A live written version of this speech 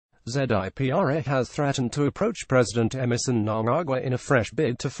Zipra has threatened to approach President Emerson Mnangagwa in a fresh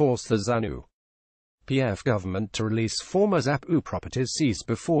bid to force the ZANU-PF government to release former ZAPU properties seized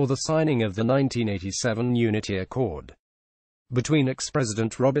before the signing of the 1987 Unity Accord between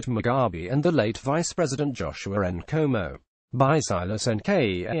ex-President Robert Mugabe and the late Vice President Joshua Nkomo. By Silas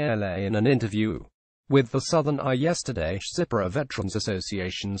Nkala in an interview with the Southern Eye yesterday, Zipra Veterans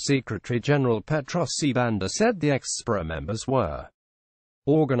Association Secretary General Petros Sibanda said the ex-Zipra members were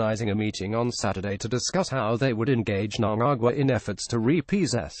organizing a meeting on Saturday to discuss how they would engage Mnangagwa in efforts to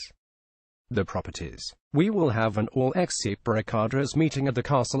repossess the properties. We will have an all-ex-Zipra cadres meeting at the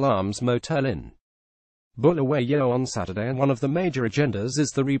Castle Arms Motel in Bulawayo on Saturday, and one of the major agendas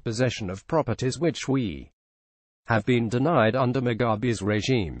is the repossession of properties which we have been denied under Mugabe's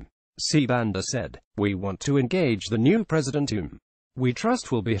regime. Sibanda said, "We want to engage the new president whom we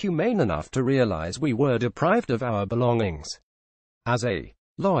trust will be humane enough to realize we were deprived of our belongings." As a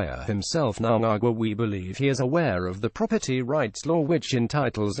lawyer himself, Mnangagwa, we believe he is aware of the property rights law which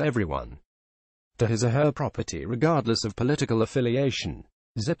entitles everyone to his or her property regardless of political affiliation.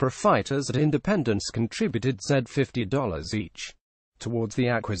 Zipra fighters at Independence contributed $50 each towards the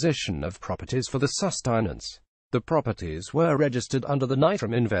acquisition of properties for the sustenance. The properties were registered under the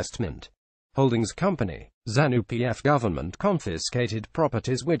Nitram Investment Holdings Company. ZANU-PF government confiscated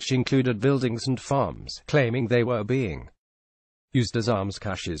properties which included buildings and farms, claiming they were being used as arms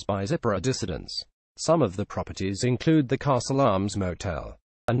caches by Zipra dissidents. Some of the properties include the Castle Arms Motel,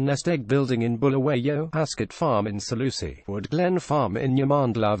 a nest egg building in Bulawayo, Ascot Farm in Salusi, Wood Glen Farm in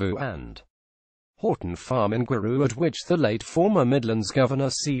Nyamandlavu, and Horton Farm in Gweru, at which the late former Midlands Governor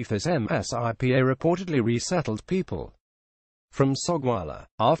Cephas Msipa reportedly resettled people from Sogwala.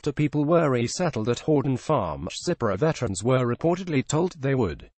 After people were resettled at Horton Farm, Zipra veterans were reportedly told they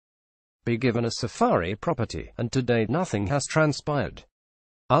would be given a safari property, and to date nothing has transpired.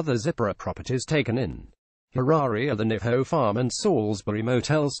 Other Zipra properties taken in Harare are the Niho Farm and Salisbury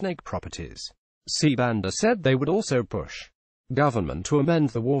Motel Snake properties. Sibanda said they would also push government to amend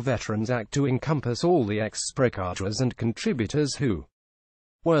the War Veterans Act to encompass all the ex-Zipra cadres and contributors who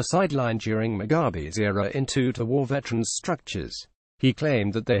were sidelined during Mugabe's era into the war veterans structures. He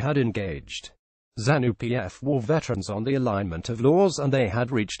claimed that they had engaged ZANU-PF war veterans on the alignment of laws and they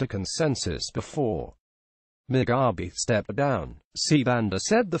had reached a consensus before Mugabe stepped down. Sibanda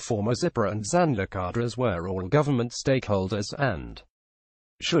said the former Zipra and ZANU cadres were all government stakeholders and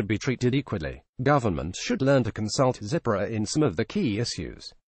should be treated equally. Government should learn to consult Zipra in some of the key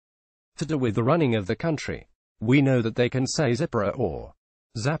issues to do with the running of the country. We know that they can say Zipra or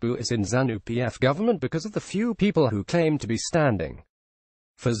ZAPU is in ZANU-PF government because of the few people who claim to be standing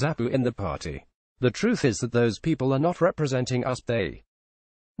for ZAPU in the party. The truth is that those people are not representing us, they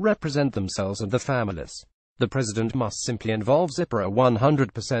represent themselves and the families. The president must simply involve Zipra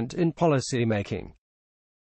 100% in policy making.